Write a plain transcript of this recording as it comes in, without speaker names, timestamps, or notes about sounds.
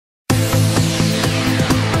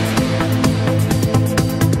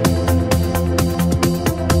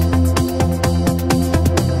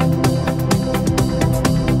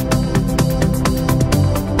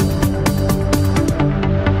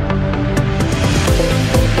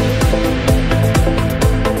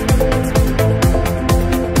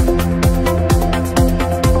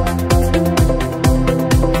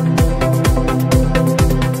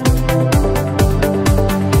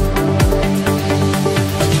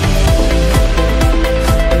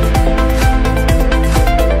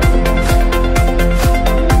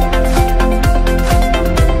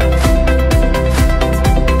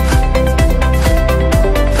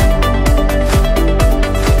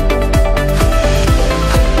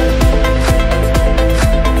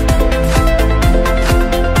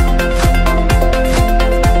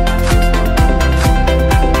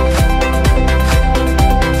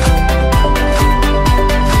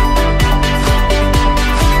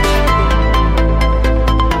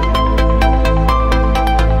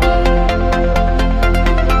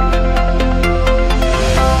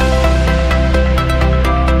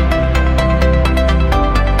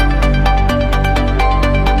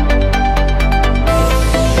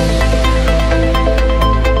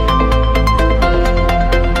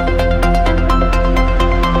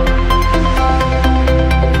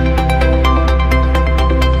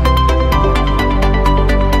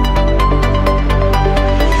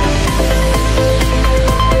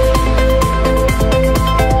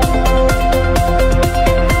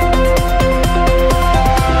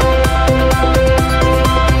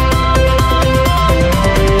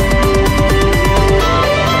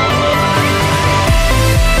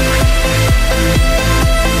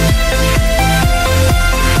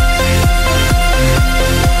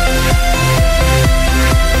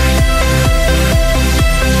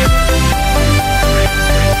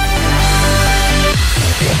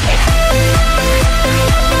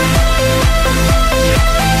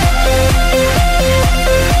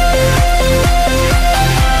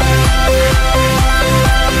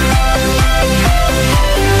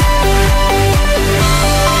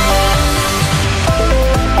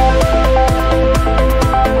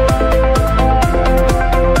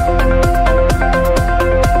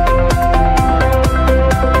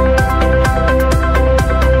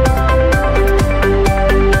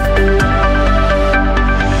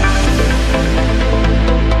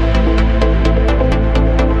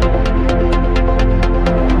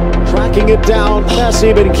breaking it down.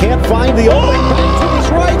 Messi, but he can't find the opening. Back to his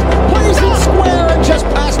right, plays it square and just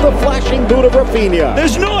past the flashing boot of Rafinha.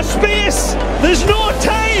 There's no space, there's no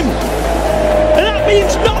time, and that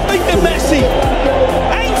means nothing to Messi.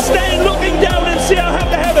 Einstein looking down and say, I have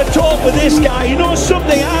to have a talk with this guy. He knows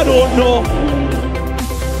something I don't know.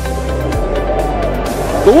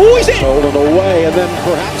 Oh, he's stolen away, and then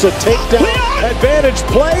perhaps a takedown. Advantage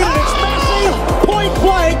play, and it's Messi, point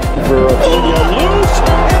blank. For Rafinha, loose,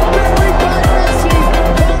 and buried by Messi.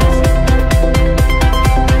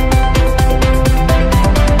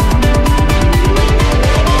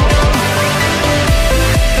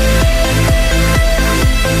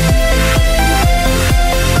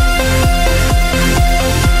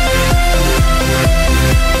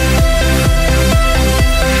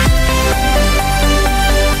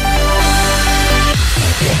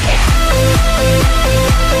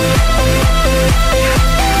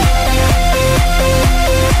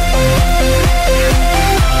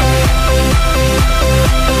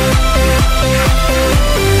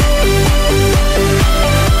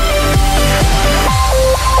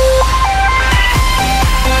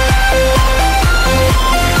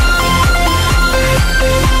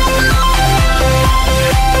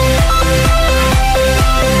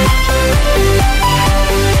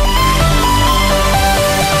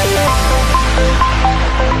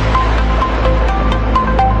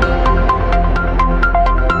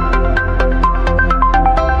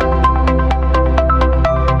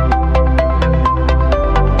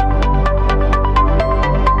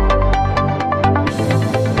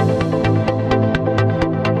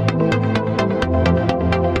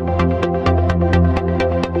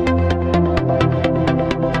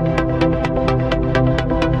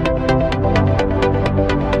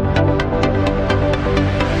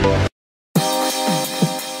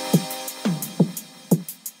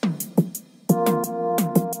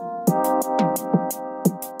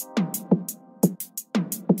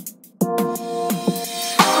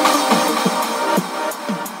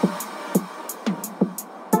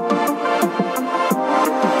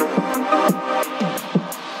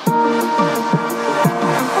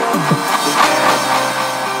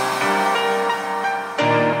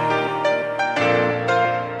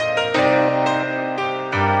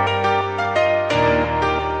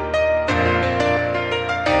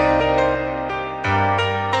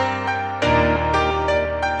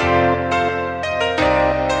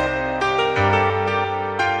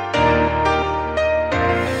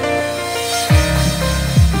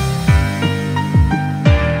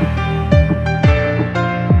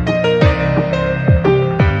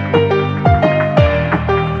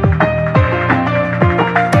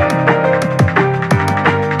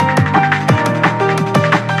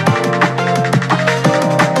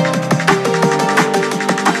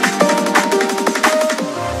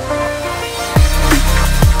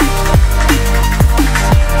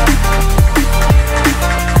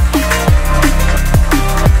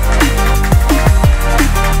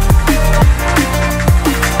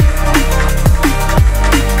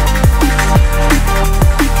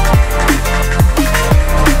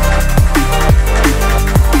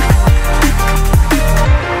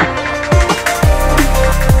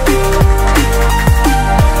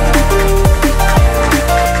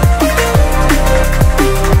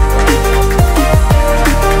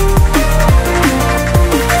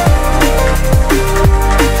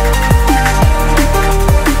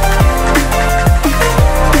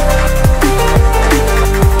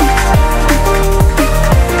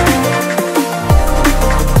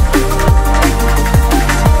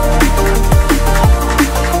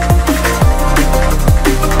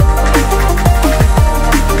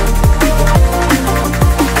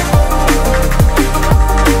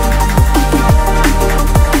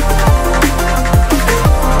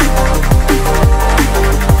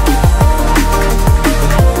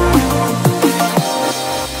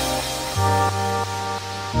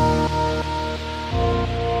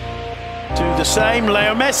 The same,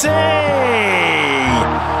 Lionel Messi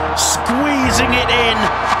squeezing it in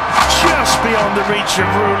just beyond the reach of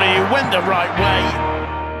Rooney, who went the right way.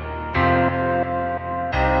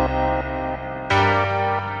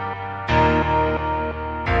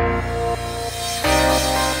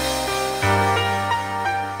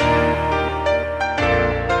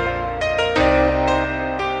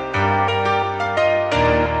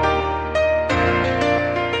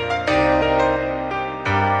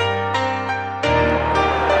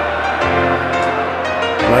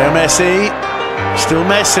 Lionel Messi, still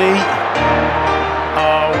Messi.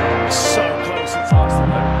 Oh, so close and fast.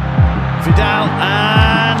 Vidal,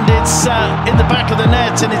 and it's in the back of the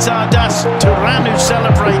net, and it's Ardas Turan who's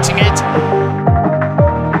celebrating it.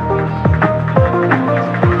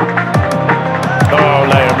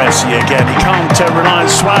 Messi again. He can't rely on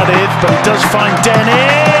Suarez, but he does find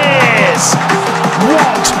Dennis.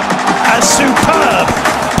 What a superb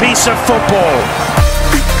piece of football.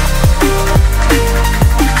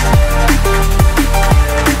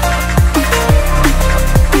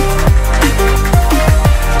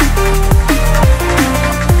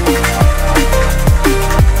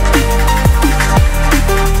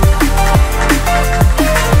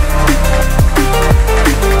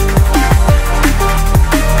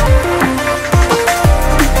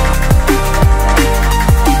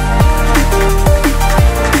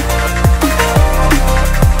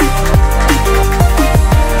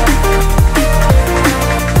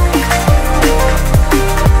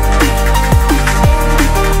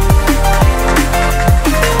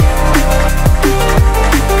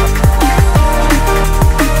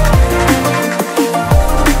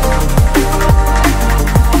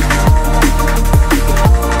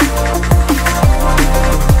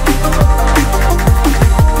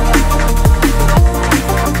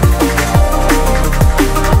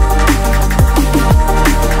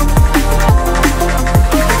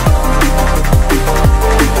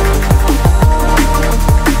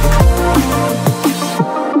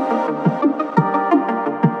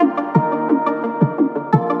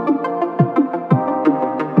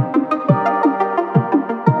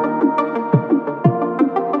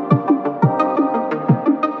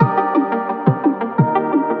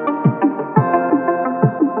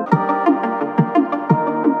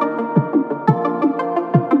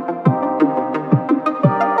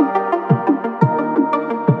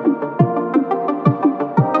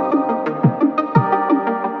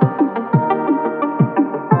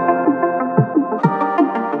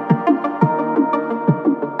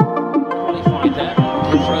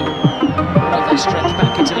 Strength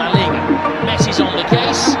back into La Liga. Messi's on the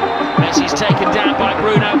case. Messi's taken down by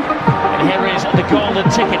Bruno, and here is the golden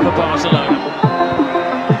ticket for Barcelona.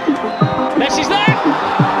 Messi's there.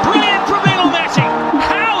 Brilliant from Lionel Messi.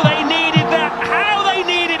 How they needed that. How they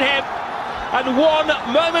needed him. And one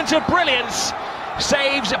moment of brilliance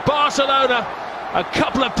saves Barcelona a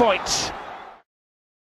couple of points.